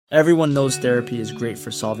Everyone knows therapy is great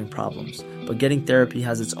for solving problems, but getting therapy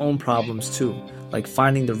has its own problems too, like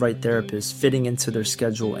finding the right therapist, fitting into their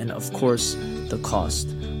schedule, and of course, the cost.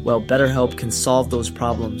 Well, BetterHelp can solve those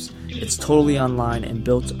problems. It's totally online and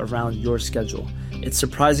built around your schedule. It's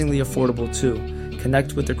surprisingly affordable too.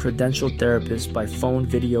 Connect with a credentialed therapist by phone,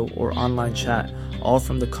 video, or online chat, all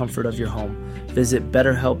from the comfort of your home. Visit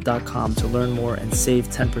BetterHelp.com to learn more and save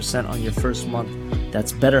 10% on your first month.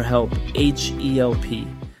 That's BetterHelp, H-E-L-P.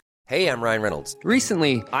 Hey, I'm Ryan Reynolds.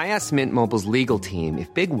 Recently, I asked Mint Mobile's legal team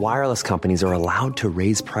if big wireless companies are allowed to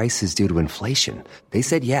raise prices due to inflation. They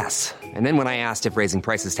said yes. And then when I asked if raising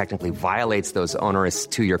prices technically violates those onerous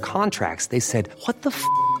two-year contracts, they said, "What the f***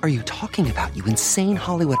 are you talking about, you insane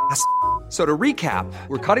Hollywood ass?" So to recap,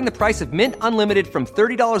 we're cutting the price of Mint Unlimited from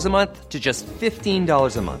 $30 a month to just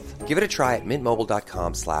 $15 a month. Give it a try at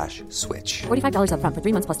mintmobile.com/switch. $45 up front for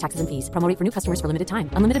 3 months plus taxes and fees. Promo rate for new customers for limited time.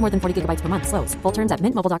 Unlimited more than 40 gigabytes per month. Slows full terms at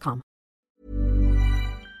mintmobile.com.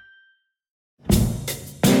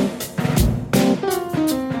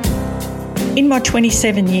 In my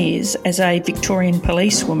 27 years as a Victorian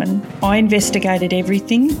policewoman, I investigated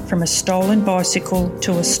everything from a stolen bicycle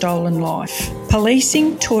to a stolen life.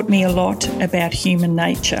 Policing taught me a lot about human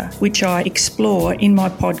nature, which I explore in my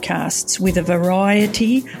podcasts with a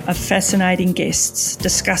variety of fascinating guests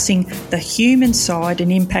discussing the human side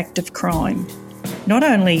and impact of crime, not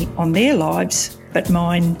only on their lives, but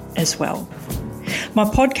mine as well. My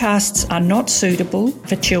podcasts are not suitable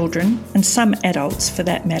for children and some adults for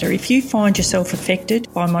that matter. If you find yourself affected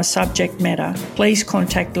by my subject matter, please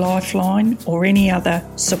contact Lifeline or any other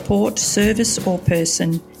support service or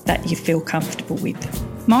person that you feel comfortable with.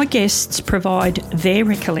 My guests provide their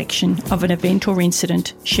recollection of an event or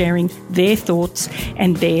incident, sharing their thoughts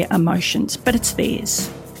and their emotions, but it's theirs,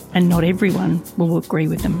 and not everyone will agree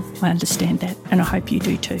with them. I understand that, and I hope you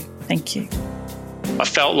do too. Thank you. I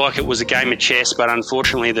felt like it was a game of chess, but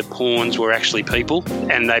unfortunately the pawns were actually people,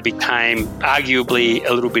 and they became arguably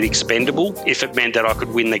a little bit expendable if it meant that I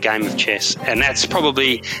could win the game of chess. And that's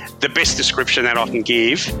probably the best description that I can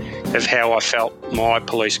give of how I felt my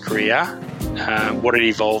police career, what it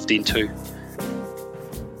evolved into.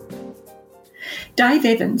 Dave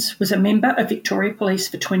Evans was a member of Victoria Police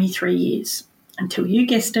for 23 years. Until you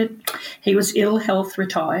guessed it, he was ill health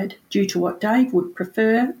retired due to what Dave would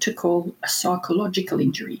prefer to call a psychological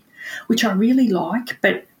injury, which I really like,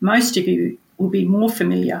 but most of you will be more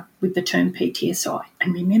familiar with the term PTSI.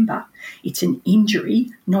 And remember, it's an injury,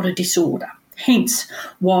 not a disorder. Hence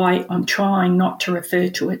why I'm trying not to refer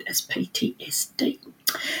to it as PTSD.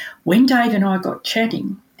 When Dave and I got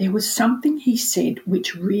chatting, there was something he said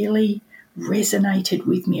which really resonated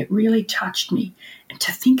with me. It really touched me. And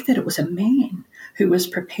to think that it was a man who was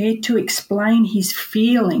prepared to explain his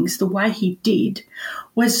feelings the way he did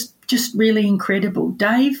was just really incredible.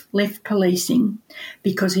 Dave left policing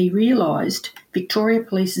because he realised Victoria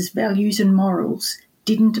Police's values and morals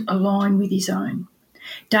didn't align with his own.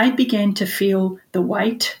 Dave began to feel the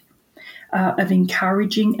weight of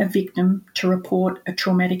encouraging a victim to report a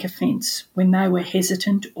traumatic offence when they were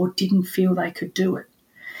hesitant or didn't feel they could do it.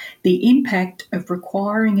 The impact of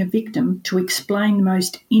requiring a victim to explain the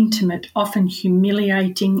most intimate, often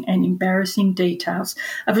humiliating and embarrassing details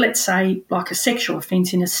of, let's say, like a sexual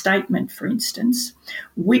offence in a statement, for instance,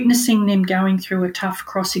 witnessing them going through a tough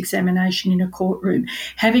cross-examination in a courtroom,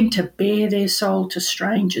 having to bare their soul to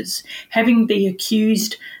strangers, having the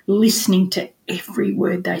accused listening to every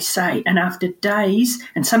word they say, and after days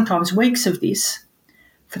and sometimes weeks of this,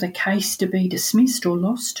 for the case to be dismissed or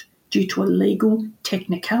lost due to a legal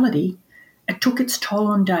technicality, it took its toll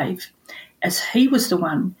on Dave, as he was the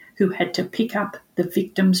one who had to pick up the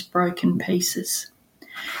victim's broken pieces.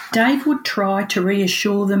 Dave would try to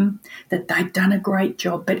reassure them that they'd done a great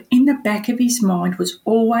job, but in the back of his mind was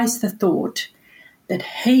always the thought that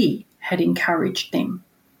he had encouraged them.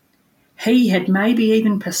 He had maybe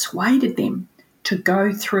even persuaded them to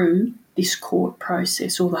go through this court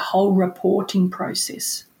process or the whole reporting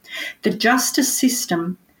process. The justice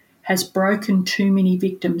system has broken too many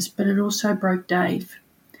victims, but it also broke Dave.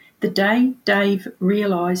 The day Dave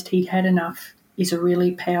realised he'd had enough is a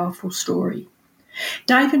really powerful story.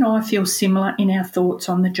 Dave and I feel similar in our thoughts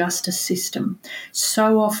on the justice system.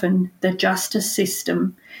 So often the justice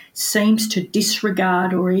system seems to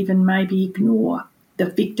disregard or even maybe ignore the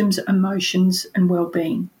victim's emotions and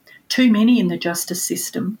well-being. Too many in the justice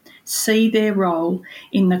system see their role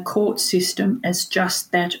in the court system as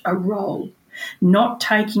just that, a role, not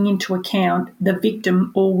taking into account the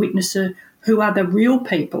victim or witnesser who are the real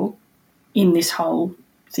people in this whole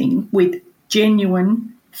thing with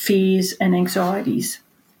genuine fears and anxieties.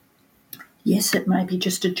 Yes, it may be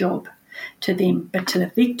just a job, to them, but to the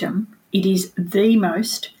victim, it is the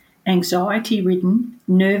most anxiety-ridden,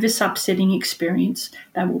 nervous, upsetting experience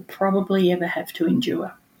they will probably ever have to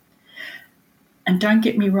endure. And don't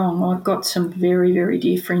get me wrong, I've got some very, very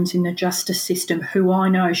dear friends in the justice system who I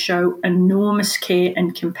know show enormous care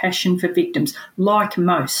and compassion for victims, like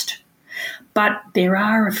most. But there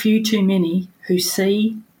are a few too many who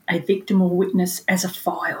see a victim or witness as a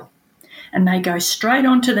file, and they go straight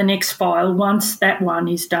on to the next file once that one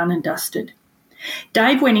is done and dusted.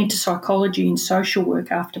 Dave went into psychology and social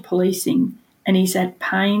work after policing, and he's at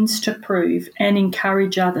pains to prove and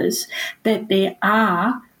encourage others that there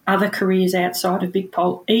are other careers outside of Vic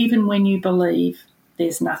Pol, even when you believe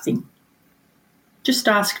there's nothing. Just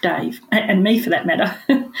ask Dave, and me for that matter.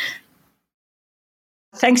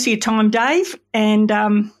 Thanks for your time, Dave, and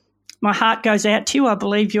my heart goes out to you. I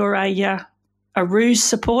believe you're a Roos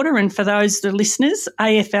supporter, and for those the listeners,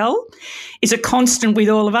 AFL is a constant with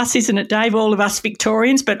all of us, isn't it, Dave? All of us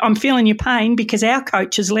Victorians, but I'm feeling your pain because our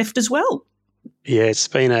coach has left as well. Yeah, it's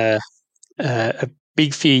been a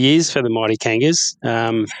big few years for the Mighty Kangas.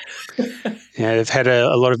 They've had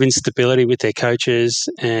a lot of instability with their coaches,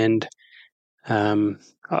 and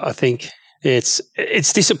I think it's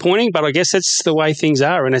disappointing, but I guess that's the way things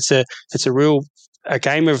are, and it's a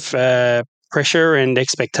game of pressure and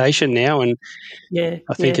expectation now, and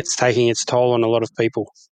I think it's taking its toll on a lot of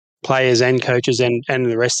people, players and coaches and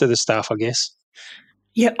the rest of the staff, I guess.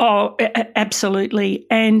 Yeah, absolutely.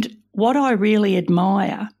 And what I really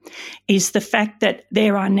admire is the fact that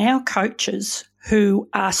there are now coaches who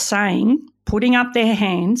are putting up their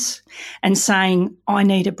hands and saying, I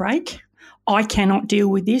need a break. I cannot deal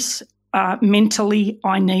with this. Mentally,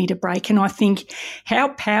 I need a break. And I think how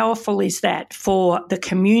powerful is that for the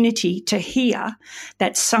community to hear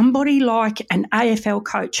that somebody like an AFL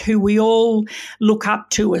coach who we all look up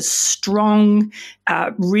to as strong,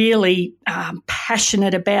 really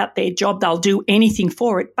passionate about their job, they'll do anything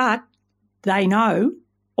for it, but they know,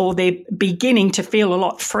 or they're beginning to feel a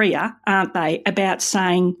lot freer, aren't they, about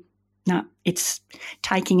saying, no, it's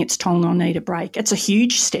taking its toll and I need a break. It's a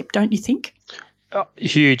huge step, don't you think?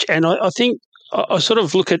 Huge. And I think I sort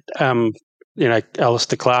of look at,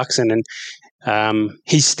 Alistair Clarkson and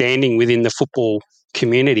his standing within the football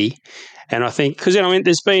community. And I think, because,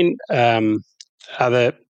 there's been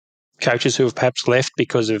other coaches who have perhaps left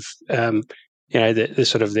because of, the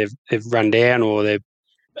sort of they've run down or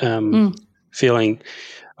they're feeling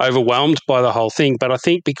overwhelmed by the whole thing. But I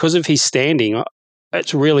think because of his standing,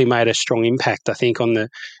 it's really made a strong impact, I think, on the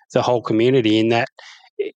whole community, in that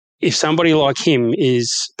if somebody like him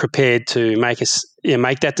is prepared to make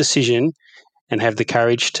that decision and have the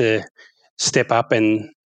courage to step up and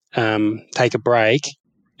take a break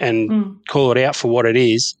and call it out for what it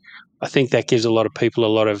is, I think that gives a lot of people a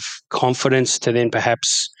lot of confidence to then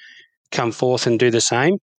perhaps come forth and do the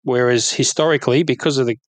same. Whereas historically, because of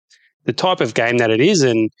the type of game that it is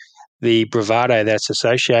and the bravado that's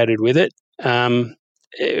associated with it,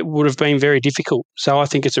 it would have been very difficult. So I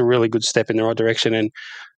think it's a really good step in the right direction, and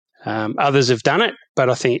others have done it, but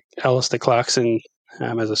I think Alistair Clarkson,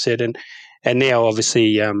 as I said, and now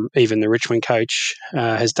obviously even the Richmond coach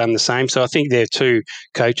has done the same. So I think they're two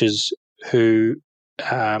coaches who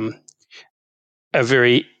are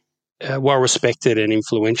very well respected and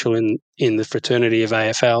influential in the fraternity of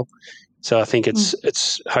AFL. So I think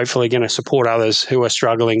it's hopefully going to support others who are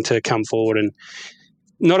struggling to come forward and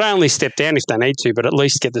not only step down if they need to, but at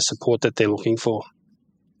least get the support that they're looking for.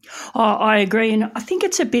 Oh, I agree. And I think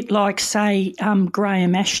it's a bit like, say,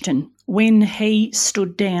 Graham Ashton, when he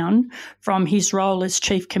stood down from his role as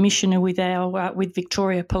Chief Commissioner with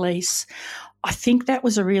Victoria Police. I think that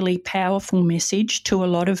was a really powerful message to a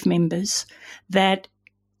lot of members that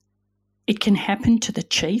it can happen to the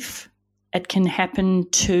chief, it can happen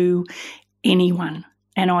to anyone.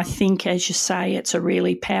 And I think, as you say, it's a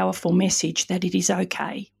really powerful message that it is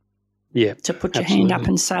okay. Yeah, to put your hand up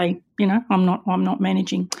and say, I'm not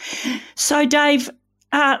managing. So, Dave,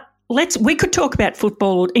 we could talk about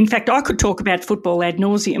football. In fact, I could talk about football ad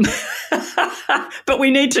nauseum, but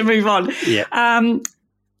we need to move on. Yeah.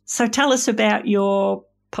 So, tell us about your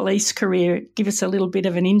police career. Give us a little bit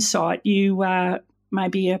of an insight. You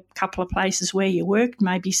maybe a couple of places where you worked,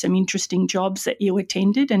 maybe some interesting jobs that you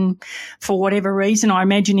attended, and for whatever reason, I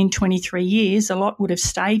imagine in 23 years, a lot would have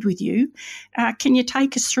stayed with you. Can you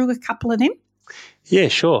take us through a couple of them? Yeah,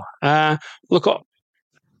 sure. Look,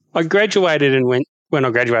 I graduated, and when I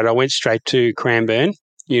graduated, I went straight to Cranbourne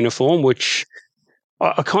uniform, which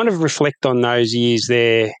I kind of reflect on those years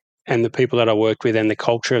there and the people that I worked with and the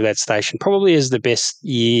culture of that station probably as the best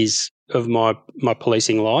years of my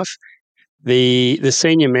policing life. the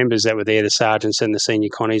senior members that were there, the sergeants and the senior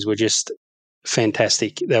connies, were just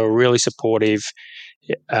fantastic. They were really supportive.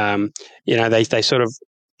 They sort of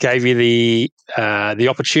gave you the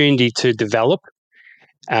opportunity to develop,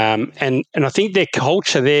 and I think their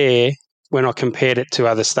culture there, when I compared it to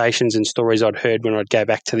other stations and stories I'd heard when I'd go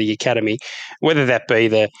back to the academy, whether that be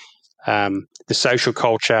the social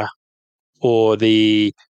culture or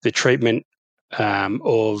the treatment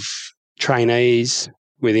of trainees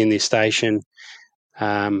within this station,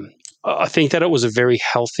 I think that it was a very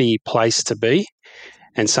healthy place to be,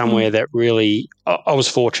 and somewhere that really I was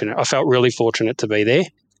fortunate. I felt really fortunate to be there.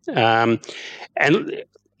 And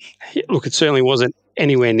look, it certainly wasn't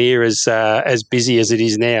anywhere near as busy as it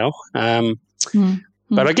is now.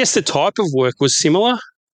 But I guess the type of work was similar.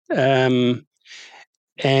 And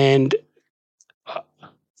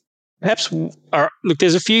perhaps, look,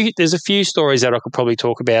 there's a few stories that I could probably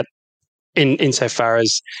talk about insofar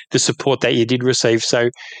as the support that you did receive. So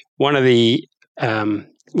one of the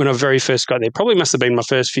when I very first got there, probably must have been my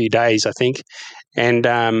first few days, I think, and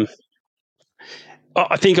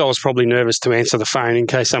I think I was probably nervous to answer the phone in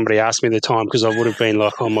case somebody asked me the time, because I would have been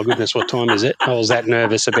like, oh my goodness, what time is it? I was that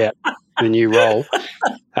nervous about the new role.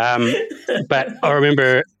 But I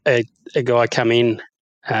remember a guy come in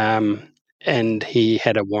and he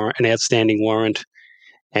had a warrant, an outstanding warrant,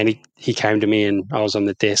 and he came to me and I was on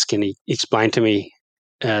the desk and he explained to me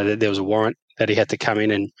that there was a warrant that he had to come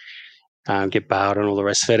in and get bailed and all the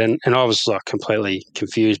rest of it. And I was like completely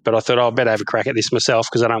confused, but I thought, I better have a crack at this myself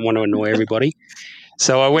because I don't want to annoy everybody.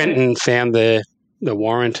 So I went and found the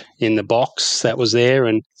warrant in the box that was there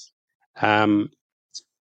and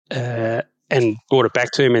brought it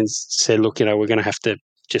back to him and said, look, we're going to have to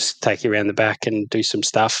just take you around the back and do some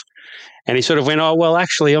stuff. And he sort of went, oh, well,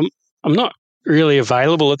 actually, I'm not really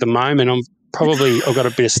available at the moment. I've got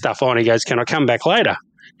a bit of stuff on. He goes, can I come back later?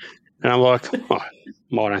 And I'm like, I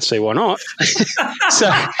don't see why not. so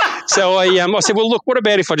I said, well, look, what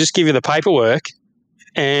about if I just give you the paperwork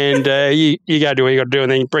and you go do what you got to do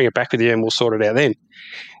and then you bring it back with you and we'll sort it out then.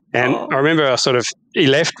 And I remember he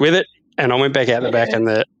left with it and I went back out the back and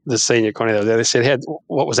the senior connie that was there, they said,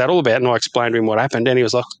 what was that all about? And I explained to him what happened and he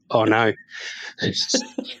was like, oh, no.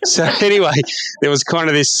 So anyway, there was kind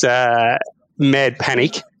of this mad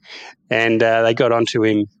panic. And they got onto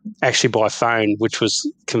him actually by phone, which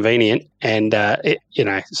was convenient. And,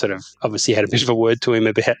 sort of obviously had a bit of a word to him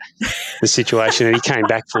about the situation. And he came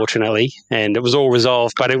back, fortunately, and it was all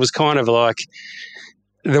resolved. But it was kind of like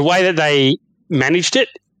the way that they managed it,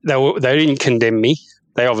 they didn't condemn me.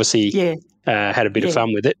 They obviously had a bit of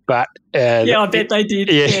fun with it. But I bet they did.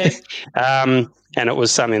 Yeah. And it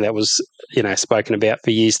was something that was, spoken about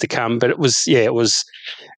for years to come. But it was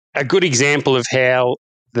a good example of how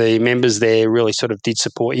the members there really sort of did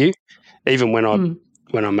support you, even when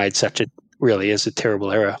I made such a terrible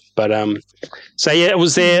error. But it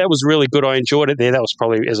was there. It was really good. I enjoyed it there. That was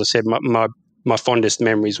probably, as I said, my fondest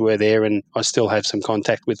memories were there, and I still have some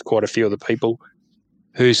contact with quite a few of the people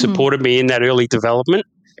who supported me in that early development.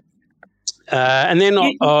 And then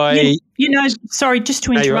sorry, just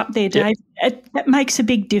to interrupt there, Dave, that makes a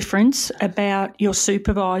big difference about your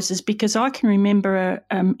supervisors, because I can remember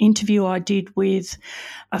an interview I did with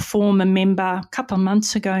a former member a couple of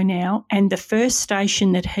months ago now, and the first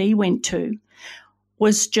station that he went to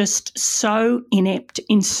was just so inept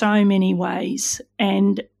in so many ways.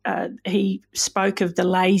 And he spoke of the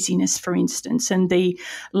laziness, for instance, and the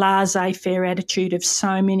laissez-faire attitude of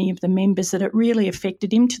so many of the members that it really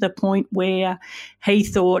affected him to the point where he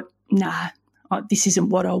thought, nah, this isn't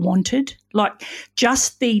what I wanted. Like,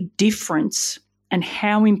 just the difference and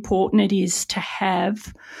how important it is to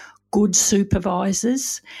have good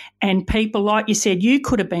supervisors and people, like you said, you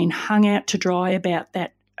could have been hung out to dry about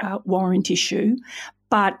that warrant issue,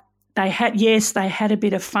 but they had a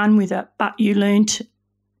bit of fun with it, but you learnt,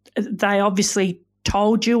 they obviously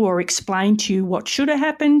told you or explained to you what should have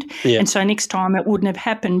happened, and so next time it wouldn't have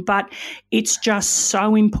happened. But it's just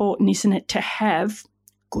so important, isn't it, to have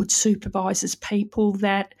good supervisors, people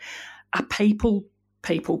that are people,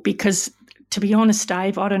 because to be honest,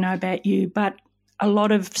 Dave, I don't know about you, but a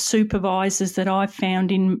lot of supervisors that I've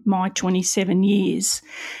found in my 27 years,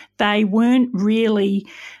 they weren't really,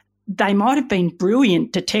 they might have been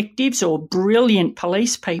brilliant detectives or brilliant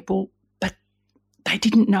police people, but they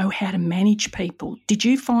didn't know how to manage people. Did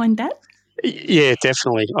you find that? Yeah,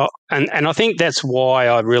 definitely. And I think that's why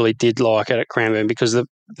I really did like it at Cranbourne, because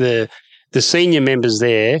the senior members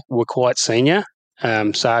there were quite senior,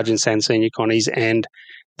 sergeants and senior connies, and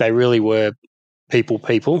they really were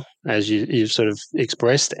people, as you sort of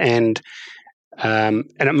expressed. And And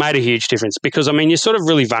it made a huge difference because, I mean, you're sort of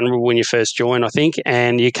really vulnerable when you first join, I think,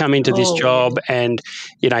 and you come into this job and,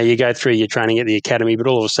 you go through your training at the academy, but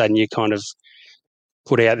all of a sudden you kind of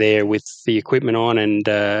put out there with the equipment on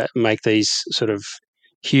and make these sort of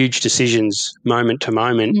huge decisions moment to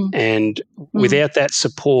moment. And without that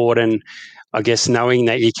support and I guess knowing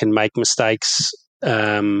that you can make mistakes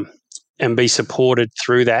and be supported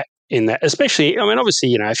through that, in that, especially, I mean,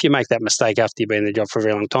 obviously, if you make that mistake after you've been in the job for a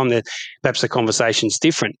very long time, then perhaps the conversation's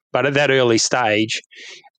different. But at that early stage,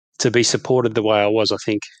 to be supported the way I was, I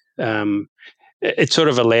think it sort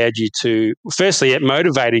of allowed you to, firstly, it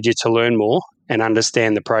motivated you to learn more and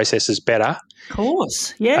understand the processes better. Of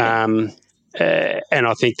course, yeah. And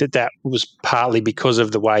I think that was partly because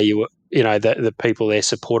of the way you were, the people there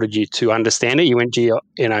supported you to understand it. You went, gee,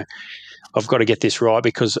 I've got to get this right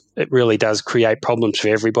because it really does create problems for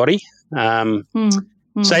everybody. So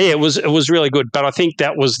yeah, it was really good. But I think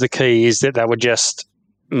that was the key, is that they were just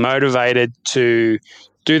motivated to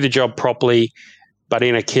do the job properly, but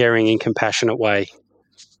in a caring and compassionate way.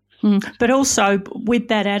 But also with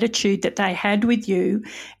that attitude that they had with you,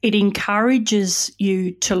 it encourages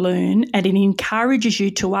you to learn and it encourages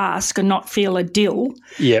you to ask and not feel a dill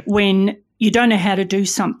when you don't know how to do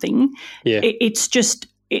something. Yeah. It's just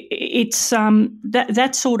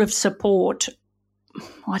that sort of support,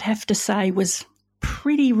 I'd have to say, was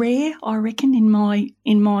pretty rare, I reckon, in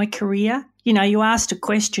my career. You asked a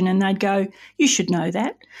question and they'd go, "You should know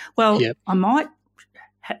that." Well, I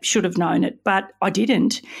should have known it, but I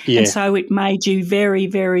didn't. Yeah. And so it made you very,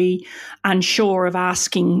 very unsure of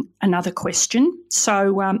asking another question.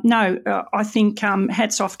 So, I think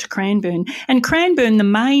hats off to Cranbourne. And Cranbourne, the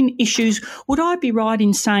main issues, would I be right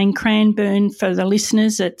in saying Cranbourne, for the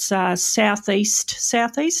listeners, it's south of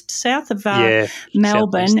Melbourne?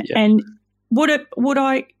 Southeast, and would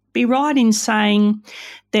I be right in saying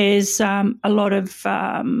there's a lot of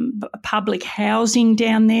public housing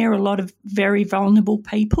down there, a lot of very vulnerable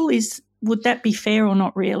people? Would that be fair or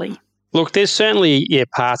not really? Look, there's certainly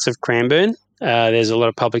parts of Cranbourne. There's a lot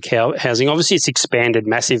of public housing. Obviously, it's expanded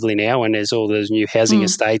massively now, and there's all those new housing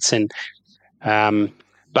estates. And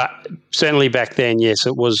but certainly back then, yes,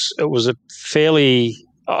 it was a fairly,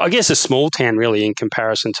 I guess, a small town really in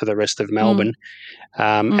comparison to the rest of Melbourne.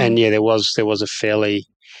 And there was a fairly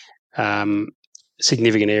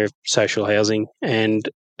significant area of social housing, and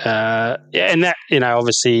that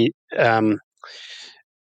obviously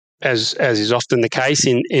as is often the case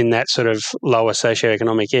in that sort of lower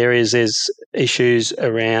socioeconomic areas, there's issues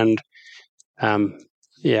around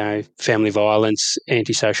family violence,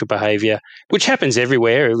 antisocial behaviour, which happens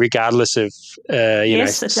everywhere regardless of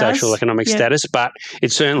social economic status, but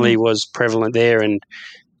it certainly was prevalent there, and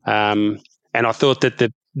I thought that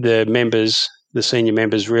the senior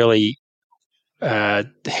members really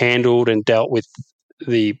handled and dealt with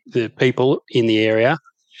the people in the area,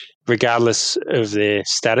 regardless of their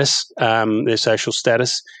status, their social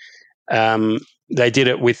status. They did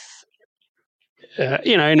it with,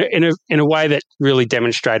 in a way that really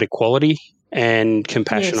demonstrated quality and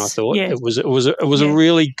compassion. I thought it was a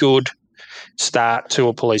really good start to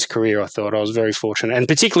a police career. I thought I was very fortunate, and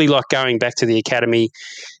particularly like going back to the academy.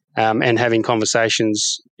 And having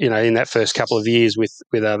conversations, in that first couple of years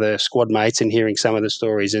with other squad mates and hearing some of the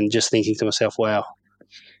stories and just thinking to myself, wow,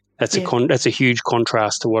 that's a huge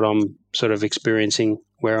contrast to what I'm sort of experiencing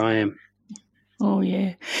where I am. Oh,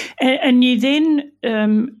 yeah. And you then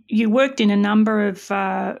you worked in a number of,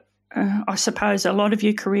 I suppose a lot of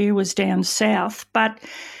your career was down south, but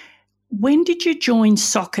when did you join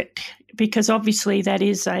Socket? Because obviously that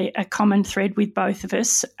is a common thread with both of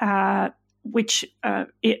us. Which, I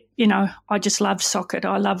just love Socket.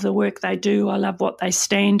 I love the work they do. I love what they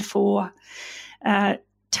stand for.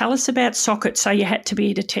 Tell us about Socket. So you had to be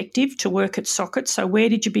a detective to work at Socket. So when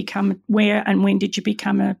did you become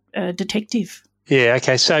a detective? Yeah,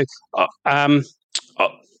 okay. So I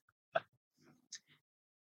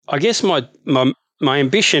guess my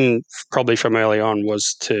ambition probably from early on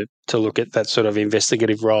was to look at that sort of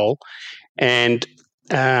investigative role. And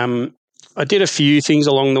I did a few things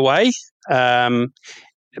along the way.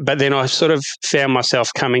 But then I sort of found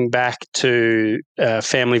myself coming back to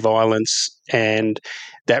family violence and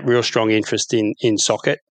that real strong interest in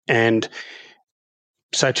Socket. And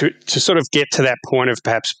so to sort of get to that point of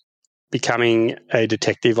perhaps becoming a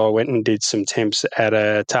detective, I went and did some temps at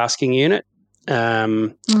a tasking unit.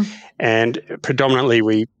 And predominantly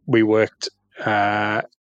we worked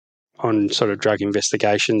on sort of drug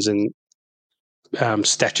investigations and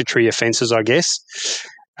statutory offences, I guess.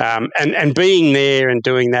 And being there and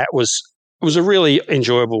doing that was a really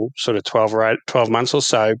enjoyable sort of 12 months or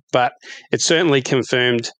so, but it certainly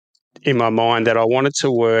confirmed in my mind that I wanted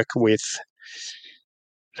to work with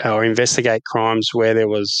or investigate crimes where there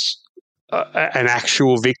was an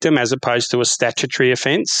actual victim as opposed to a statutory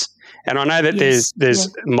offence. And I know that there's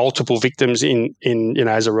multiple victims in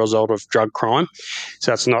as a result of drug crime.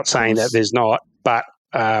 So it's not saying that there's not, but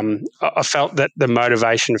I felt that the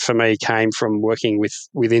motivation for me came from working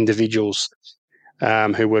with individuals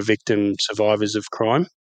who were victim survivors of crime.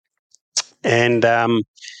 And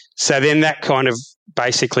so then that kind of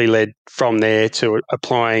basically led from there to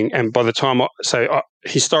applying. And by the time,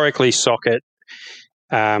 historically Socket,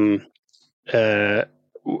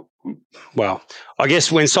 well, I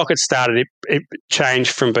guess when Socket started, it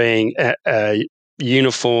changed from being a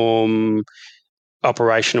uniform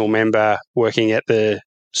operational member working at the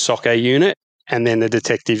soccer unit and then the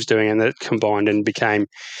detectives doing it, and that combined and became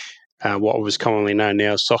what was commonly known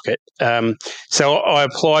now as Socket. So I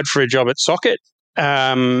applied for a job at Socket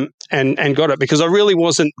and got it because I really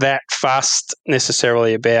wasn't that fussed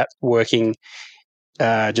necessarily about working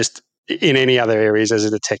just in any other areas as a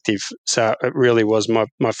detective. So it really was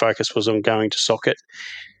my focus was on going to Socket.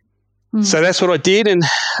 So that's what I did, and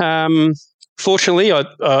fortunately I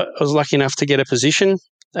was lucky enough to get a position,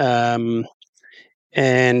 and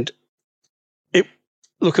it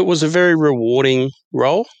was a very rewarding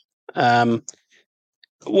role.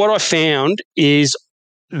 What I found is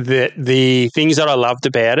that the things that I loved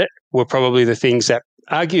about it were probably the things that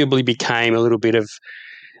arguably became a little bit of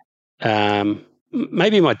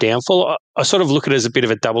maybe my downfall. I sort of look at it as a bit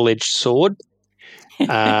of a double-edged sword.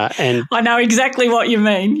 And I know exactly what you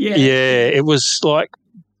mean. Yeah. Yeah, it was like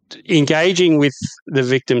engaging with the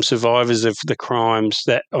victim survivors of the crimes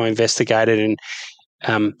that I investigated and,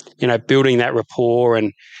 building that rapport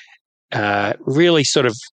and really sort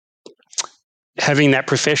of having that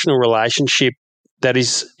professional relationship that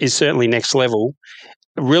is certainly next level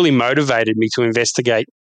really motivated me to investigate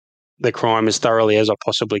the crime as thoroughly as I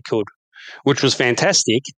possibly could, which was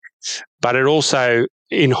fantastic. But it also,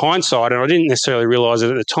 in hindsight, and I didn't necessarily realise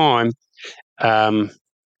it at the time,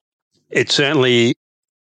 it certainly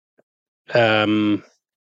meant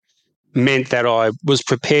that I was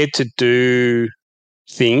prepared to do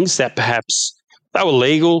things that perhaps they were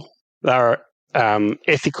legal, they were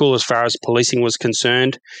ethical as far as policing was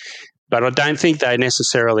concerned, but I don't think they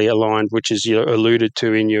necessarily aligned, which is you alluded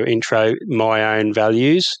to in your intro, my own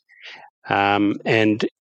values. And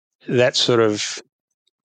that sort of,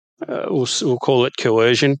 we'll call it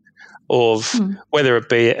coercion of whether it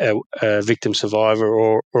be a victim survivor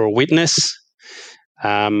or a witness,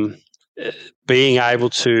 being able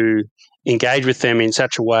to engage with them in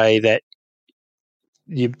such a way that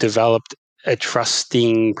you've developed a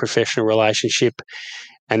trusting professional relationship,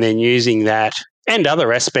 and then using that and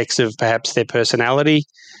other aspects of perhaps their personality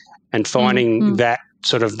and finding that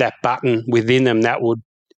sort of that button within them that would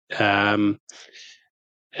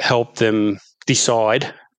help them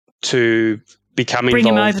decide to become involved.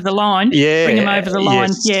 Bring them over the line. Yeah. Bring them over the line.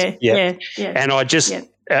 Yes, Yeah. And I just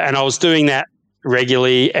and I was doing that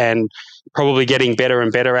regularly and probably getting better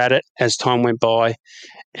and better at it as time went by,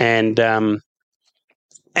 and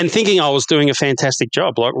thinking I was doing a fantastic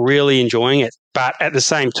job, like really enjoying it, but at the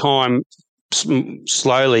same time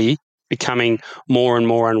slowly becoming more and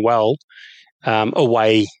more unwell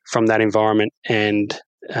away from that environment, and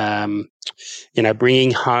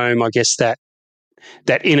bringing home, I guess, that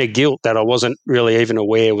inner guilt that I wasn't really even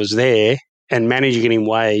aware was there, and managing it in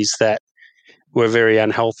ways that were very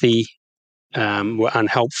unhealthy, were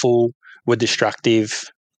unhelpful, were destructive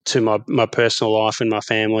to my personal life and my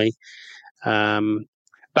family.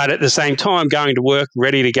 But at the same time, going to work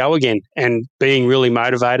ready to go again and being really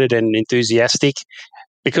motivated and enthusiastic,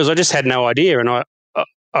 because I just had no idea. And I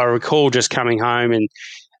recall just coming home and,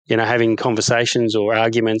 having conversations or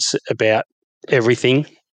arguments about everything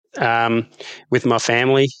with my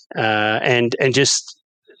family, and just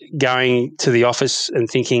going to the office and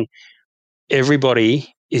thinking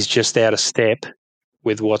everybody is just out of step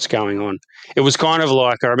with what's going on. It was kind of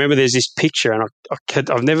like, I remember there's this picture, and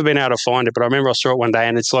I've never been able to find it, but I remember I saw it one day,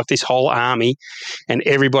 and it's like this whole army and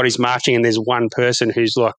everybody's marching, and there's one person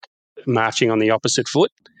who's like marching on the opposite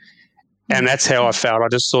foot. And that's how I felt. I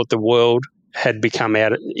just thought the world had become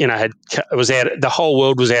out, the whole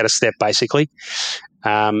world was out of step basically,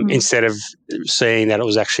 instead of seeing that it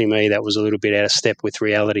was actually me that was a little bit out of step with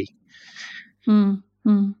reality.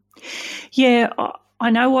 Yeah, I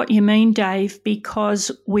know what you mean, Dave, because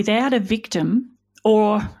without a victim,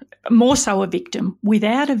 or more so a victim,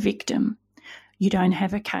 without a victim, you don't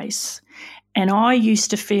have a case. And I used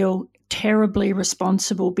to feel terribly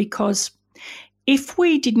responsible, because if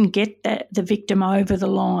we didn't get the victim over the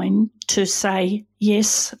line to say,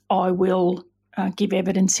 yes, I will give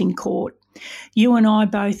evidence in court. You and I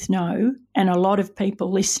both know, and a lot of people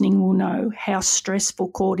listening will know, how stressful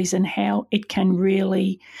court is and how it can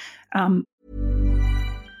really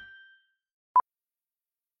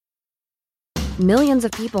Millions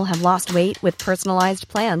of people have lost weight with personalized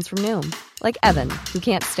plans from Noom. Like Evan, who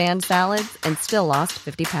can't stand salads and still lost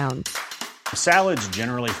 50 pounds. Salads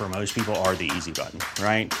generally for most people are the easy button,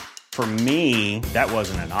 right? For me, that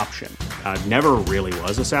wasn't an option. I never really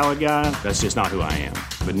was a salad guy. That's just not who I am.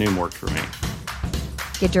 But Noom worked for me.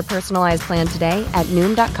 Get your personalized plan today at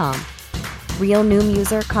Noom.com. Real Noom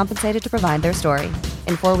user compensated to provide their story.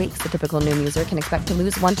 In 4 weeks, the typical Noom user can expect to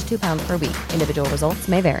lose 1 to 2 pounds per week. Individual results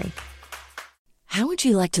may vary. How would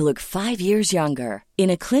you like to look 5 years younger? In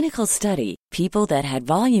a clinical study, people that had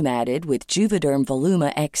volume added with Juvederm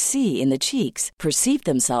Voluma XC in the cheeks perceived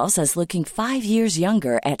themselves as looking 5 years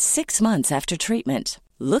younger at 6 months after treatment.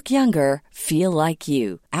 Look younger, feel like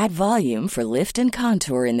you. Add volume for lift and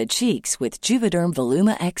contour in the cheeks with Juvederm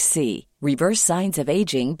Voluma XC. Reverse signs of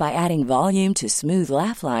aging by adding volume to smooth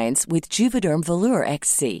laugh lines with Juvederm Volure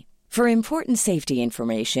XC. For important safety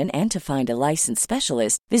information and to find a licensed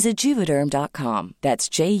specialist, visit Juvederm.com. That's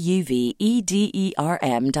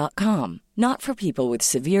JUVEDERM.com. Not for people with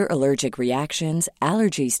severe allergic reactions,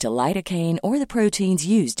 allergies to lidocaine, or the proteins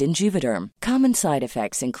used in Juvederm. Common side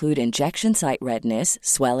effects include injection site redness,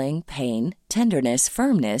 swelling, pain, tenderness,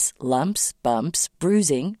 firmness, lumps, bumps,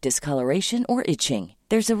 bruising, discoloration, or itching.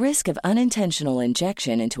 There's a risk of unintentional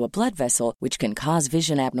injection into a blood vessel, which can cause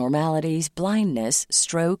vision abnormalities, blindness,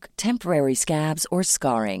 stroke, temporary scabs, or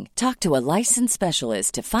scarring. Talk to a licensed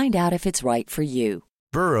specialist to find out if it's right for you.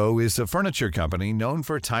 Burrow is a furniture company known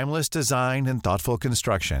for timeless design and thoughtful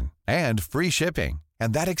construction, and free shipping,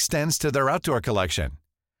 and that extends to their outdoor collection.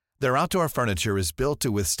 Their outdoor furniture is built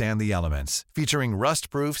to withstand the elements, featuring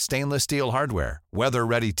rust-proof stainless steel hardware,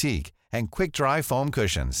 weather-ready teak, and quick-dry foam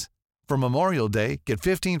cushions. For Memorial Day, get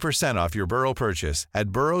 15% off your Burrow purchase at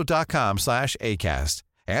burrow.com/ACAST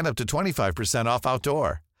and up to 25% off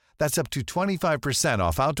outdoor. That's up to 25%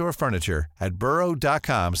 off outdoor furniture at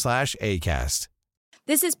burrow.com/ACAST.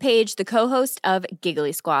 This is Paige, the co-host of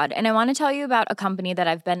Giggly Squad, and I want to tell you about a company that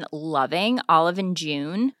I've been loving, Olive &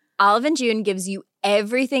 June. Olive & June gives you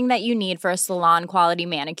everything that you need for a salon-quality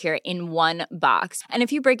manicure in one box. And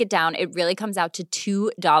if you break it down, it really comes out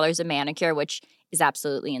to $2 a manicure, which is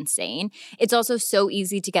absolutely insane. It's also so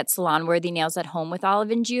easy to get salon-worthy nails at home with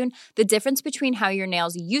Olive & June. The difference between how your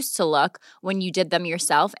nails used to look when you did them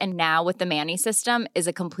yourself and now with the Mani system is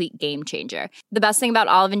a complete game changer. The best thing about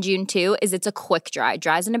Olive & June, too, is it's a quick dry.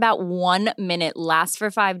 Dries in about 1 minute, lasts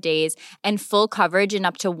for 5 days, and full coverage in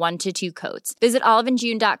up to 1 to 2 coats. Visit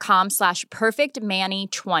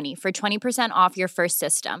oliveandjune.com/perfectmani20 for 20% off your first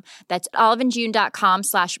system. That's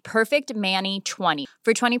oliveandjune.com/perfectmani20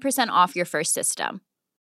 for 20% off your first system.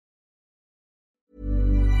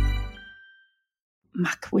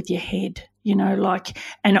 Muck with your head,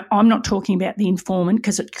 and I'm not talking about the informant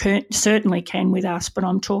because it certainly can with us, but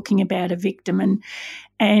I'm talking about a victim.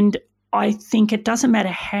 And I think it doesn't matter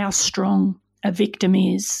how strong a victim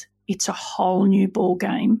is, it's a whole new ball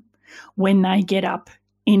game when they get up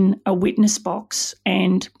in a witness box,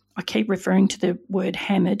 and I keep referring to the word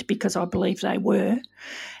hammered because I believe they were,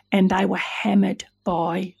 and they were hammered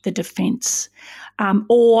by the defence,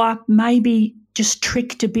 or maybe just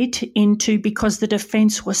tricked a bit into, because the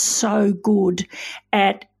defence was so good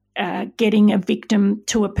at getting a victim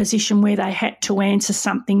to a position where they had to answer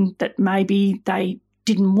something that maybe they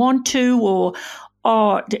didn't want to, or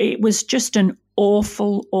it was just an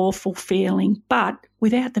awful, awful feeling. But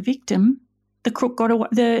without the victim,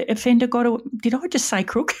 the offender got away. Did I just say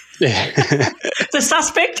crook? Yeah. The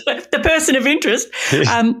suspect, the person of interest.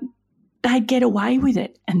 They'd get away with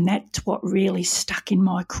it, and that's what really stuck in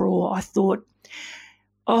my craw. I thought,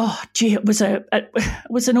 oh, gee, it was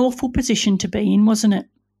an awful position to be in, wasn't it?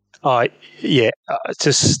 Oh, yeah.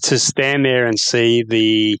 To stand there and see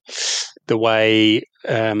the way,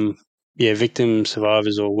 victim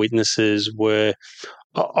survivors or witnesses were,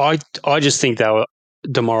 I just think they were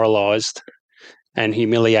demoralised and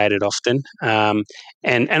humiliated often. And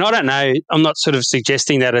I don't know, I'm not sort of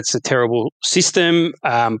suggesting that it's a terrible system,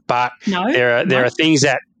 but there are things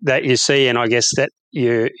that you see, and I guess that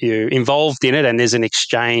you're involved in it, and there's an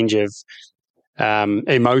exchange of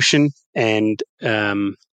emotion and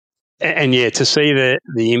to see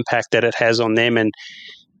the impact that it has on them, and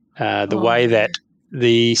the way that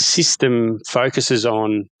the system focuses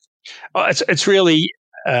on, it's really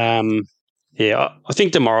I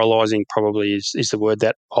think demoralising probably is the word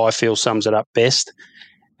that I feel sums it up best,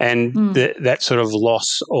 and that sort of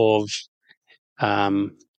loss of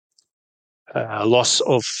loss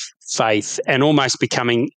of faith and almost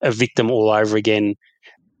becoming a victim all over again.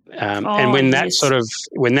 And when that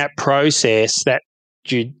when that process, that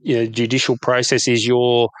judicial process is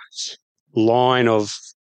your line of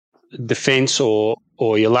defence or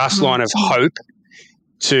your last line of hope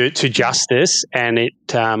to justice, and it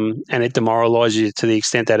demoralises you to the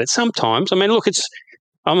extent that it sometimes. I mean, look,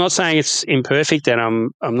 I'm not saying it's imperfect, and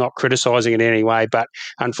I'm not criticising it in any way, but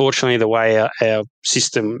unfortunately, the way our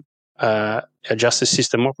system, our justice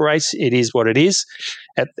system operates, it is what it is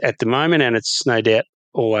at the moment, and it's no doubt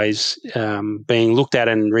always being looked at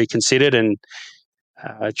and reconsidered, and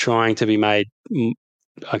trying to be made,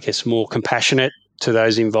 I guess, more compassionate to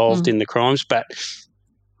those involved in the crimes. But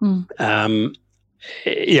I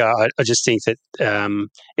just think that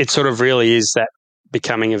it sort of really is that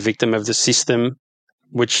becoming a victim of the system,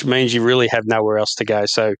 which means you really have nowhere else to go.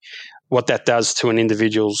 So what that does to an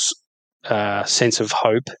individual's sense of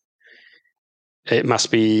hope, it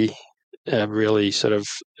must be really sort of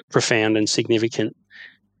profound and significant.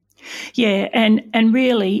 Yeah, and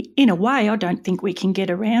really, in a way, I don't think we can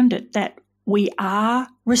get around it, that we are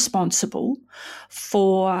responsible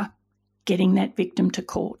for getting that victim to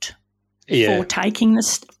court, for taking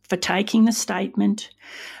the statement,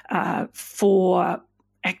 for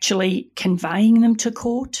actually conveying them to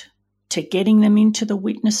court, to getting them into the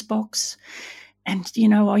witness box. And,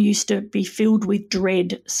 I used to be filled with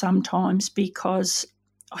dread sometimes because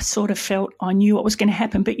I sort of felt I knew what was going to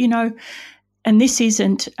happen. But, and this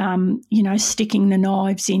isn't, sticking the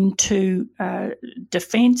knives into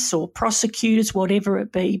defence or prosecutors, whatever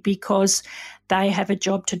it be, because they have a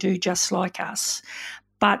job to do just like us.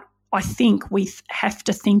 But I think we have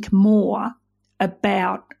to think more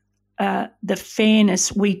about the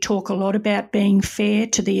fairness. We talk a lot about being fair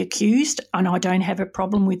to the accused, and I don't have a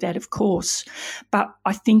problem with that, of course. But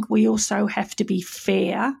I think we also have to be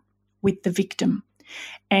fair with the victim.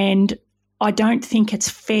 And I don't think it's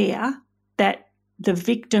fair that the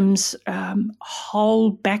victim's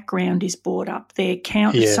whole background is brought up.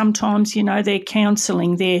 Sometimes, their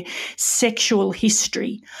counselling, their sexual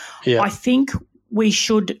history. Yeah. I think we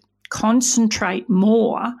should concentrate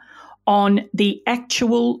more on the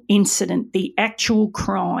actual incident, the actual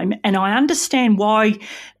crime. And I understand why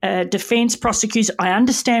defence prosecutors, I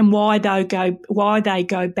understand why they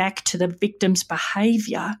go back to the victim's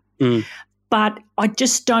behaviour, but I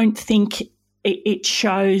just don't think it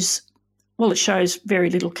shows. Well, it shows very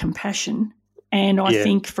little compassion. And I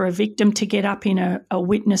think for a victim to get up in a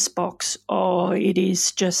witness box, it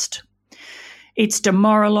is just, it's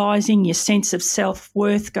demoralising. Your sense of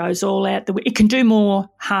self-worth goes all out. It can do more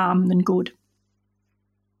harm than good.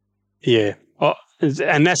 Yeah.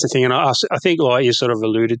 And that's the thing. And I think, like you sort of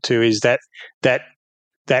alluded to, is that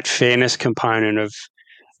fairness component of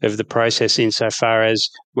the process, insofar as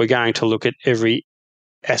we're going to look at every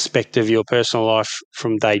aspect of your personal life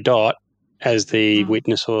from day dot as the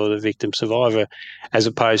witness or the victim survivor, as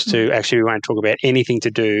opposed to actually we won't talk about anything to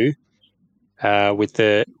do with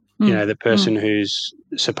the the person who's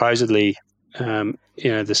supposedly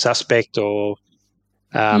the suspect or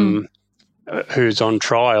who's on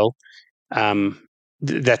trial.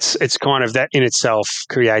 It's kind of that in itself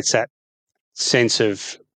creates that sense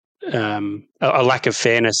of a lack of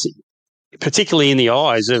fairness, particularly in the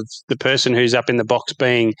eyes of the person who's up in the box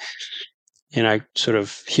being sort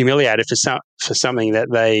of humiliated for something that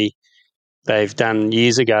they've done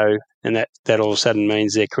years ago, and that all of a sudden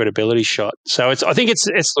means their credibility's shot. So I think it's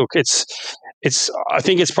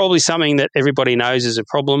probably something that everybody knows is a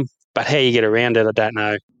problem, but how you get around it, I don't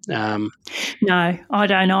know. No, I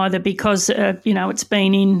don't either, because it's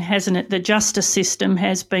been in, hasn't it? The justice system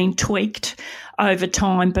has been tweaked over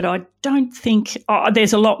time, but I don't think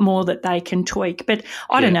there's a lot more that they can tweak. But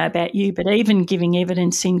I don't know about you, but even giving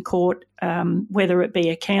evidence in court, whether it be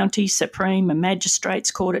a county, supreme, a magistrate's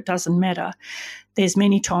court, it doesn't matter. There's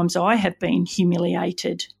many times I have been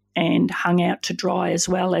humiliated and hung out to dry as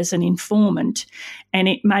well as an informant, and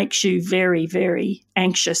it makes you very, very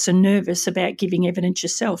anxious and nervous about giving evidence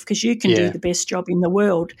yourself, because you can do the best job in the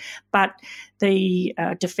world, but the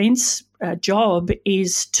defence job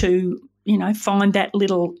is to find that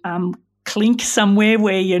little clink somewhere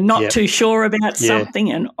where you're not too sure about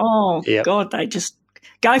something, and God, they just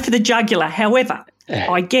go for the jugular. However,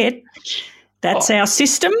 I get that's our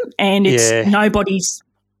system, and it's nobody's.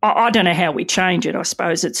 I don't know how we change it. I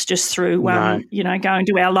suppose it's just through, going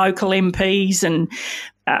to our local MPs and,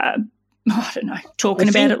 I don't know, talking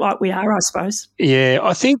about it like we are, I suppose. Yeah,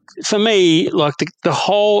 I think for me, like the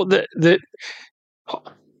whole the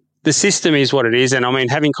system is what it is, and I mean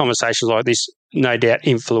having conversations like this no doubt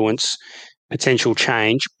influence potential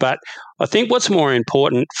change. But I think what's more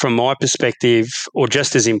important from my perspective, or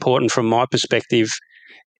just as important from my perspective,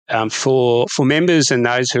 for members and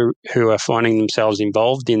those who are finding themselves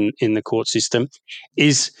involved in the court system,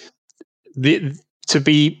 is to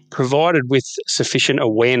be provided with sufficient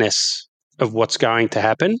awareness of what's going to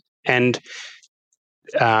happen. And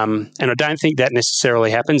I don't think that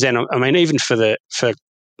necessarily happens. And I mean, even for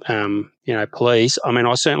police, I mean,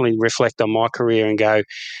 I certainly reflect on my career and go,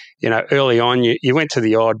 early on, you went to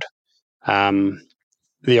the odd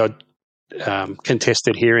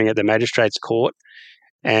contested hearing at the magistrates' court,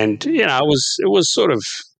 and it was sort of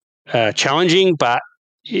challenging, but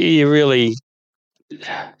you're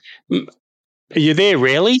there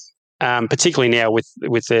rarely. Particularly now with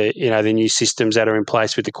the the new systems that are in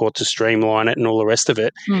place with the court to streamline it and all the rest of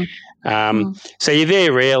it. So you're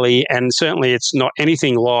there rarely, and certainly it's not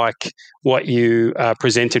anything like what you are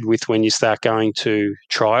presented with when you start going to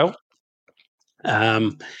trial.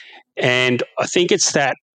 And I think it's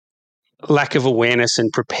that lack of awareness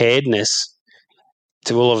and preparedness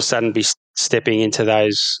to all of a sudden be stepping into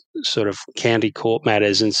those sort of county court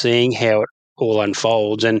matters and seeing how it all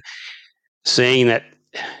unfolds, and seeing that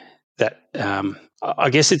I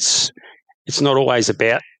guess it's not always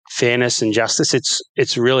about fairness and justice.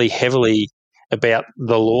 It's really heavily about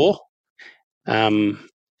the law, and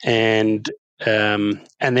then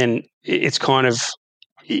it's kind of,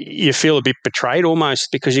 you feel a bit betrayed almost,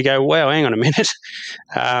 because you go, wow, hang on a minute,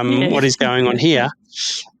 what is going on here?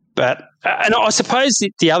 But and I suppose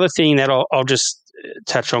the other thing that I'll just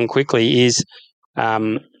touch on quickly is,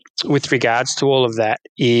 with regards to all of that,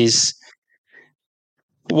 is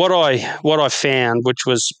what I found, which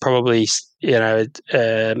was probably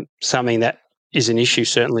something that is an issue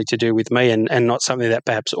certainly to do with me, and not something that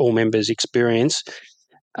perhaps all members experience,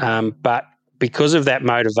 but because of that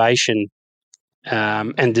motivation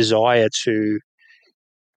and desire to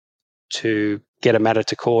get a matter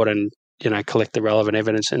to court and collect the relevant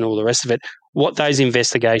evidence and all the rest of it, what those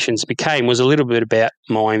investigations became was a little bit about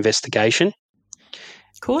my investigation.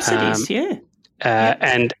 Of course it is, yeah.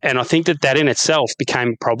 And I think that in itself became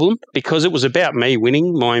a problem, because it was about me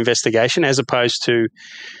winning my investigation, as opposed to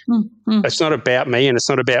it's not about me and it's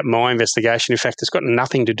not about my investigation. In fact, it's got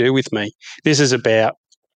nothing to do with me. This is about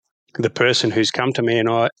the person who's come to me, and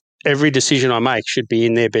every decision I make should be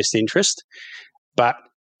in their best interest. But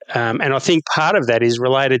and I think part of that is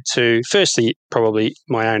related to, firstly, probably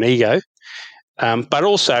my own ego, but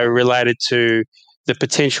also related to the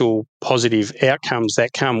potential positive outcomes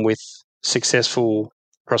that come with successful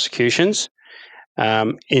prosecutions,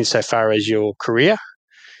 insofar as your career,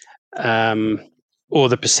 or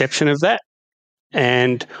the perception of that.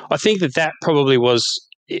 And I think that probably was,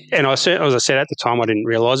 and as I said at the time, I didn't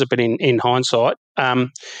realise it, but in hindsight,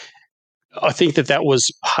 I think that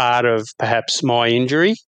was part of perhaps my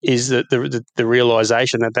injury, is that the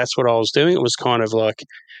realisation that that's what I was doing. It was kind of like,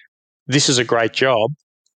 this is a great job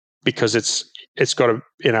because it's got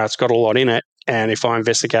a lot in it. And if I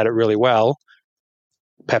investigate it really well,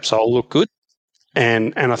 perhaps I'll look good.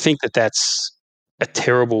 And I think that's a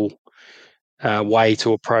terrible way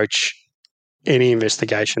to approach any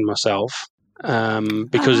investigation myself,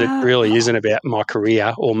 because it really isn't about my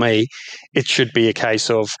career or me. It should be a case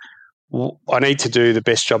of, I need to do the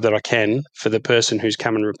best job that I can for the person who's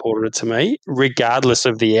come and reported it to me, regardless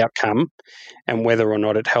of the outcome and whether or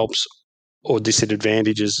not it helps or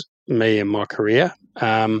disadvantages me and my career.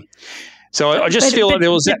 So I just feel like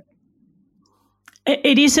there was that.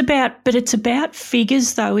 It is about, but it's about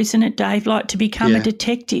figures, though, isn't it, Dave? Like, to become a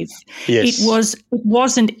detective. Yes. It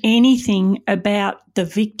wasn't anything about the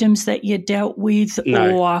victims that you dealt with,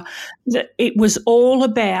 or it was all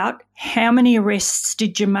about how many arrests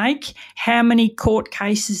did you make, how many court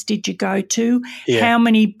cases did you go to, how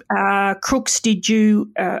many crooks did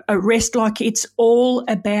you arrest. Like, it's all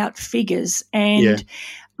about figures. And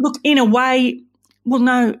look, in a way,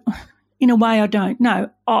 I don't know.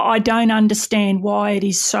 I don't understand why it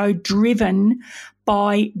is so driven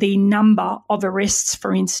by the number of arrests,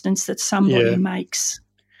 for instance, that somebody makes.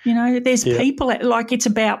 There's people, like, it's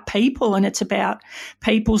about people, and it's about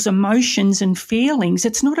people's emotions and feelings.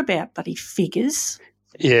 It's not about bloody figures.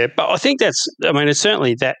 Yeah, but I think it's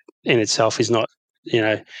certainly that in itself is not,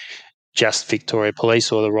 just Victoria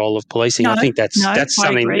Police or the role of policing. I think that's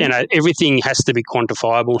something, everything has to be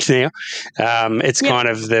quantifiable now. It's kind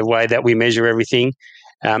of the way that we measure everything,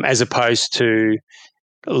 as opposed to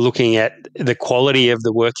looking at the quality of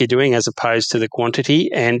the work you're doing as opposed to the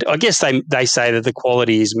quantity. And I guess they say that the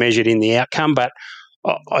quality is measured in the outcome, but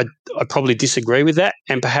I probably disagree with that.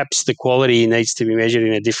 And perhaps the quality needs to be measured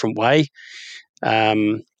in a different way.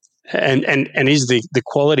 And is the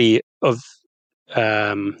quality of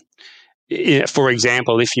for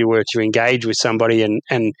example, if you were to engage with somebody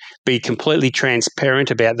and be completely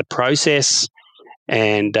transparent about the process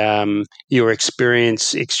and your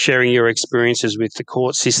experience, sharing your experiences with the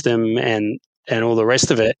court system and all the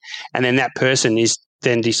rest of it, and then that person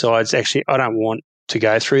then decides, actually, I don't want to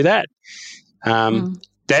go through that.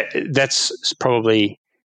 That's probably,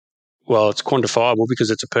 well, it's quantifiable because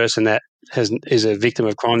it's a person that is a victim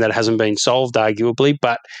of crime that hasn't been solved, arguably,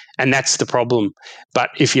 and that's the problem.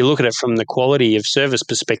 But if you look at it from the quality of service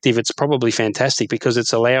perspective, it's probably fantastic because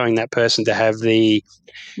it's allowing that person to have that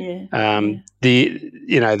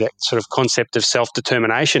sort of concept of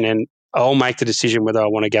self-determination, and I'll make the decision whether I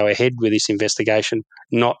want to go ahead with this investigation,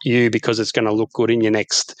 not you, because it's going to look good in your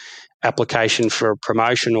next application for a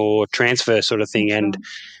promotion or transfer sort of thing. And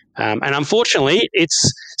unfortunately,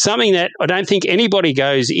 it's something that I don't think anybody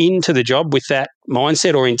goes into the job with that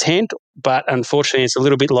mindset or intent, but unfortunately it's a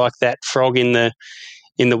little bit like that frog in the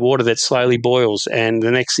water that slowly boils, and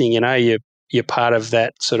the next thing you know, you're part of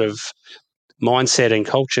that sort of mindset and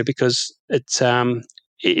culture, because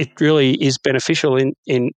it really is beneficial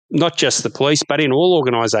in not just the police but in all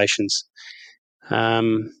organisations. I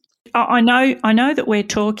know that we're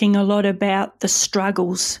talking a lot about the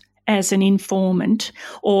struggles as an informant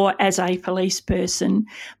or as a police person,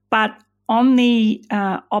 but on the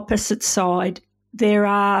opposite side, there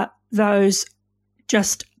are those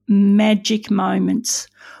just magic moments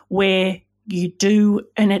where you do,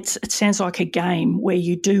 and it sounds like a game, where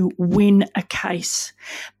you do win a case,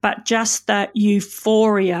 but just that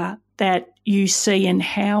euphoria that you see and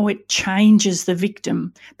how it changes the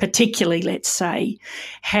victim, particularly, let's say,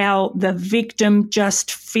 how the victim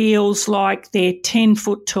just feels like they're 10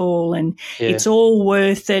 foot tall and it's all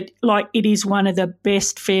worth it. Like, it is one of the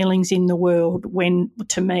best feelings in the world when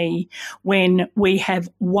we have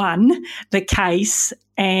won the case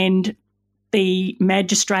and the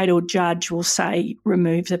magistrate or judge will say,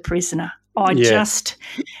 remove the prisoner. Just,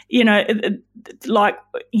 yes,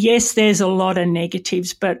 there's a lot of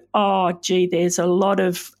negatives, but there's a lot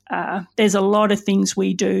of things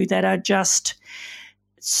we do that are just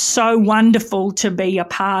so wonderful to be a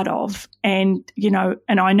part of. And,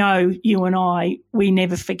 and I know you and we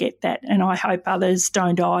never forget that, and I hope others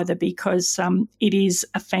don't either, because it is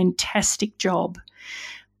a fantastic job.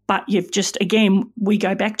 But you've just, again, we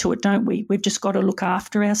go back to it, don't we? We've just got to look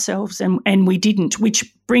after ourselves, and we didn't,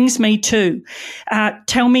 which brings me to,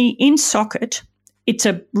 tell me, in Socket, it's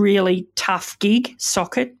a really tough gig,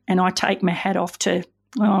 Socket, and I take my hat off to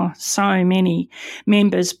so many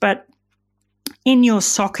members. But in your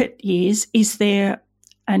Socket years, is there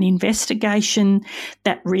an investigation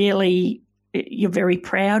that really you're very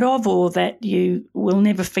proud of, or that you will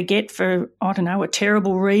never forget for, I don't know, a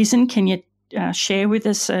terrible reason? Can you share with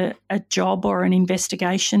us a job or an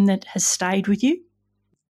investigation that has stayed with you?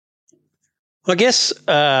 I guess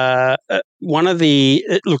one of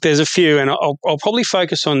look, there's a few, and I'll probably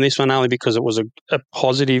focus on this one only because it was a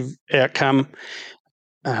positive outcome.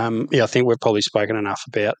 I think we've probably spoken enough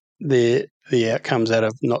about the outcomes that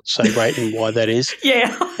are not so great and why that is.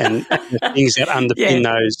 And the things that underpin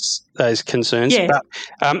those concerns. But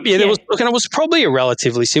there was, look, and it was probably a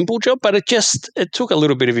relatively simple job, but it took a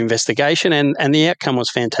little bit of investigation, and the outcome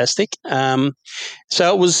was fantastic.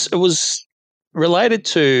 So it was related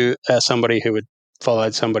to somebody who had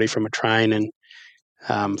followed somebody from a train and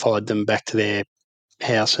followed them back to their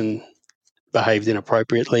house and behaved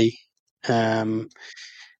inappropriately in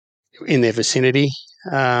their vicinity.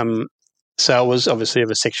 So it was obviously of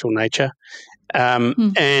a sexual nature,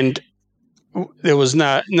 and there was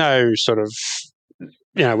no sort of,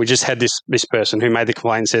 we just had this person who made the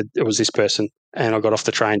complaint and said it was this person, and I got off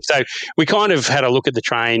the train. So we kind of had a look at the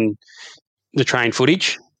train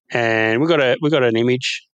footage, and we got an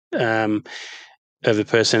image of the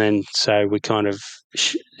person, and so we kind of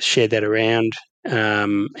shared that around,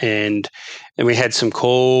 and we had some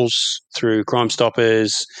calls through Crime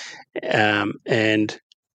Stoppers, and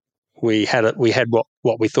we had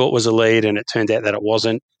what we thought was a lead, and it turned out that it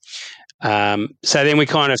wasn't. So then we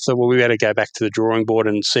kind of thought, well, we better go back to the drawing board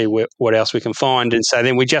and see what else we can find. And so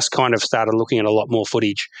then we just kind of started looking at a lot more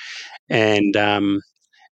footage, and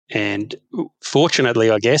fortunately,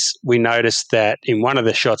 I guess, we noticed that in one of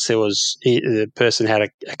the shots the person had a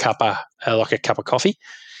cuppa, like a cup of coffee,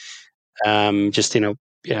 just in a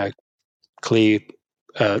clear,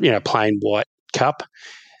 plain white cup.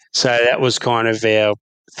 So that was kind of our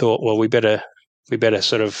thought. Well, we better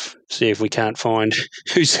sort of see if we can't find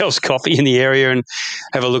who sells coffee in the area and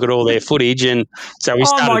have a look at all their footage. And so we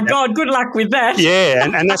started. Oh my God! Good luck with that. Yeah,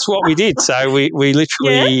 and that's what we did. So we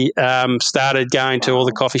literally started going to all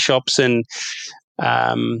the coffee shops and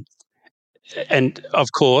of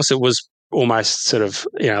course, it was almost sort of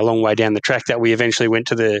a long way down the track that we eventually went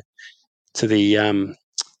to the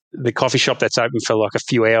coffee shop that's open for like a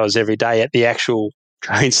few hours every day at the actual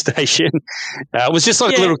train station. It was just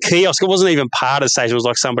like a little kiosk. It wasn't even part of the station. It was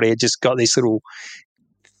like somebody had just got this little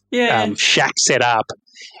shack set up,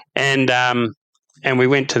 and we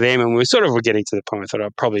went to them, and we were getting to the point that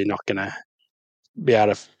I'm probably not going to be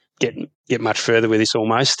able to get much further with this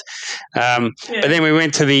almost. But then we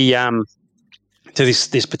went to the to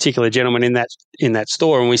this particular gentleman in that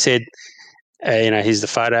store, and we said, here's the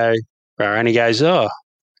photo, and he goes, oh,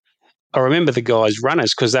 I remember the guys'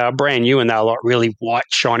 runners because they were brand new and they were like really white,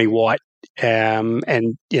 shiny white, and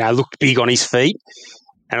looked big on his feet.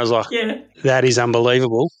 And I was like, that is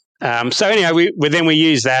unbelievable. So anyway, we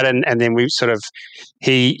used that, and then we sort of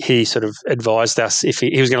he sort of advised us if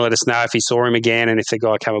he was going to let us know if he saw him again and if the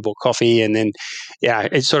guy came and bought coffee, and then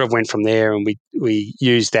it sort of went from there, and we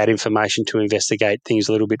used that information to investigate things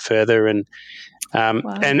a little bit further, and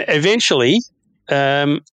and eventually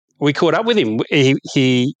we caught up with him.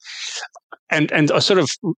 He and I sort of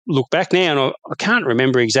look back now, and I can't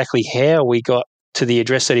remember exactly how we got to the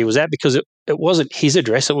address that he was at, because it wasn't his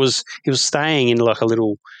address. He was staying in like a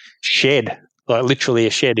little shed, like literally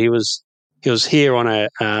a shed. He was here on a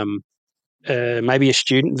maybe a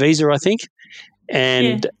student visa, I think,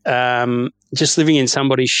 and just living in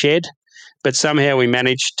somebody's shed. But somehow we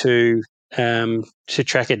managed to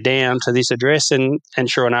track it down to this address, and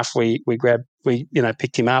sure enough, we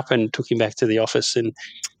picked him up and took him back to the office and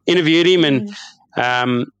interviewed him, and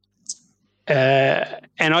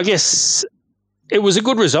I guess it was a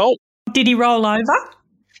good result. Did he roll over?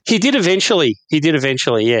 He did eventually,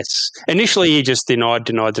 yes. Initially, he just denied.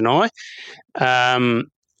 And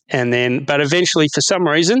then, but eventually, for some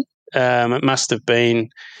reason, it must have been,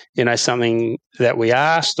 something that we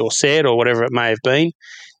asked or said or whatever it may have been,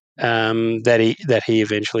 that he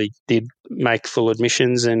eventually did make full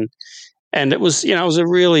admissions, and it was, it was a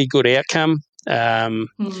really good outcome,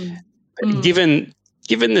 given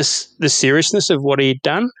the seriousness of what he'd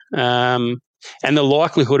done, and the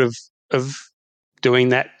likelihood of doing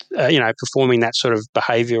that, performing that sort of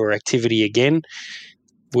behaviour or activity again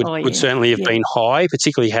would certainly have been high,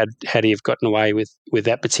 particularly had he have gotten away with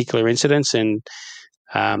that particular incident, and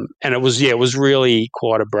it was really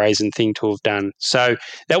quite a brazen thing to have done. So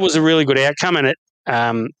that was a really good outcome,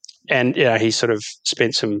 and he sort of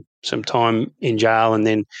spent some time in jail, and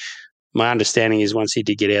then my understanding is once he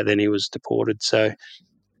did get out, then he was deported. So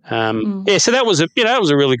so that was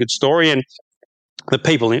a really good story, and the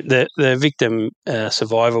people, the victim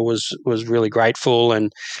survivor was really grateful,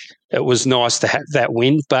 and it was nice to have that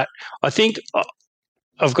win. But I think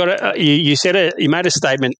I've got you said you made a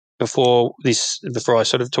statement before I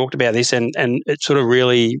sort of talked about this, and it sort of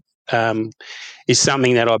really is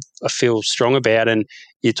something that I feel strong about. And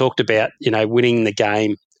you talked about winning the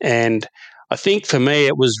game, and I think for me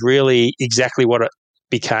it was really exactly what it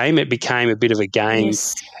became. It became a bit of a game,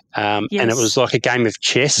 and it was like a game of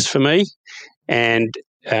chess for me. And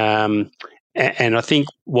I think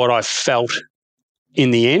what I felt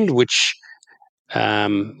in the end, which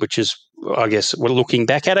is, I guess, we're looking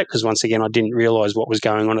back at it, because once again I didn't realise what was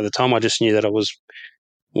going on at the time. I just knew that I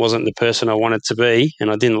wasn't the person I wanted to be, and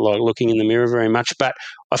I didn't like looking in the mirror very much. But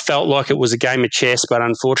I felt like it was a game of chess, but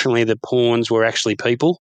unfortunately the pawns were actually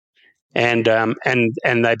people. And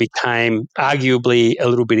they became arguably a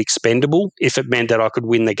little bit expendable if it meant that I could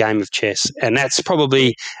win the game of chess. And that's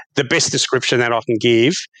probably the best description that I can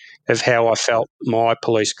give of how I felt my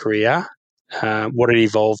police career, what it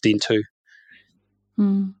evolved into.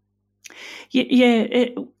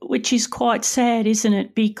 Which is quite sad, isn't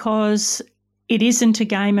it? Because it isn't a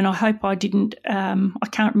game, and I hope I didn't. I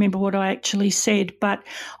can't remember what I actually said, but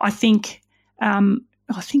I think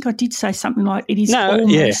I did say something like it is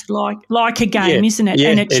almost like a game, isn't it?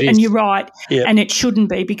 And and you're right, and it shouldn't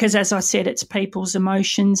be, because, as I said, it's people's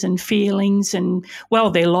emotions and feelings and,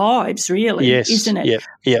 well, their lives, really, isn't it?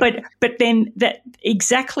 But then that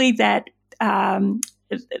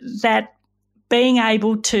being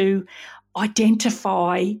able to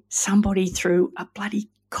identify somebody through a bloody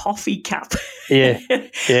coffee cup, like,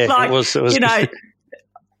 it was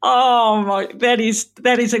oh my! That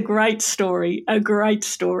is a great story.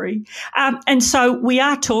 And so we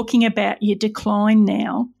are talking about your decline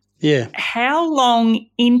now. Yeah. How long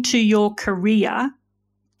into your career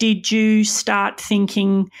did you start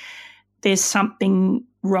thinking there's something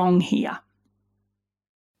wrong here?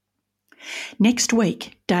 Next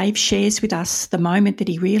week, Dave shares with us the moment that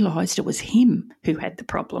he realised it was him who had the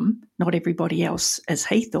problem, not everybody else as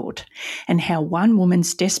he thought, and how one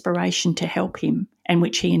woman's desperation to help him, and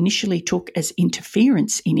which he initially took as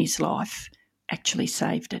interference in his life, actually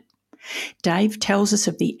saved it. Dave tells us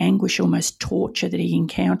of the anguish, almost torture, that he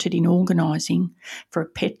encountered in organising for a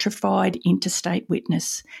petrified interstate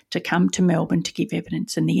witness to come to Melbourne to give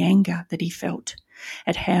evidence, and the anger that he felt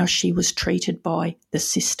at how she was treated by the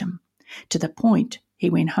system, to the point he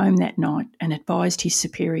went home that night and advised his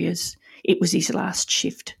superiors it was his last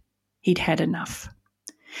shift. He'd had enough.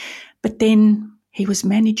 But then he was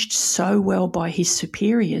managed so well by his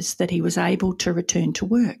superiors that he was able to return to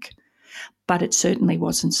work. But it certainly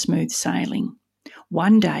wasn't smooth sailing.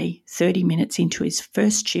 One day, 30 minutes into his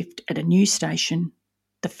first shift at a news station,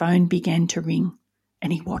 the phone began to ring,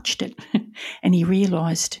 and he watched it and he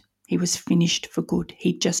realised he was finished for good.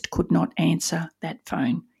 He just could not answer that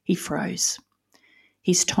phone. He froze.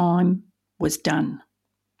 His time was done.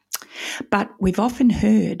 But we've often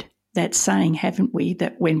heard that saying, haven't we,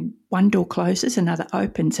 that when one door closes, another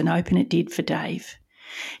opens, and open it did for Dave.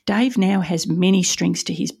 Dave now has many strings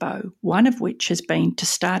to his bow, one of which has been to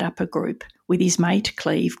start up a group with his mate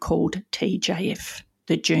Cleve called TJF,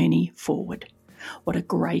 The Journey Forward. What a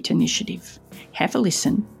great initiative. Have a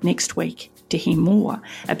listen next week to hear more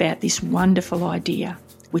about this wonderful idea,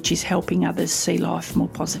 which is helping others see life more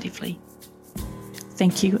positively.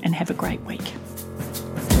 Thank you and have a great week.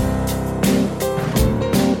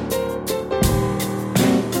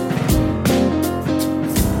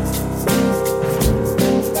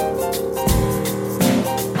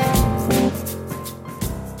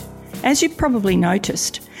 As you've probably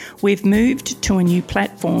noticed, we've moved to a new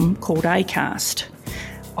platform called Acast.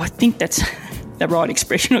 I think that's the right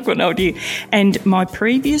expression, I've got no idea. And my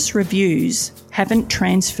previous reviews haven't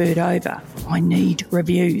transferred over. I need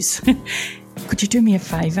reviews. Could you do me a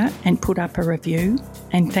favour and put up a review?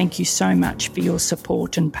 And thank you so much for your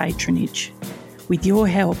support and patronage. With your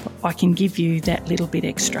help, I can give you that little bit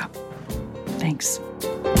extra. Thanks.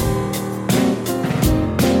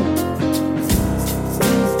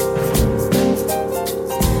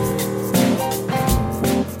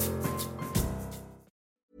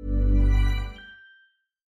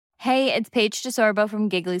 Hey, it's Paige DeSorbo from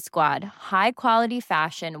Giggly Squad. High quality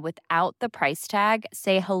fashion without the price tag.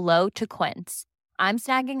 Say hello to Quince. I'm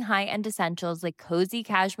snagging high-end essentials like cozy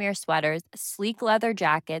cashmere sweaters, sleek leather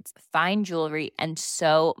jackets, fine jewelry, and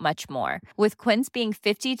so much more. With Quince being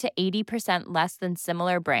 50 to 80% less than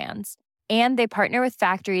similar brands. And they partner with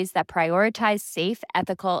factories that prioritize safe,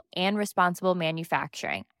 ethical, and responsible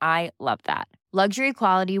manufacturing. I love that. Luxury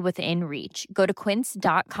quality within reach. Go to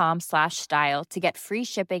quince.com/style to get free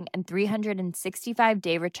shipping and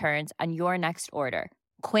 365-day returns on your next order.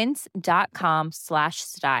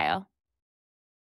 Quince.com/style.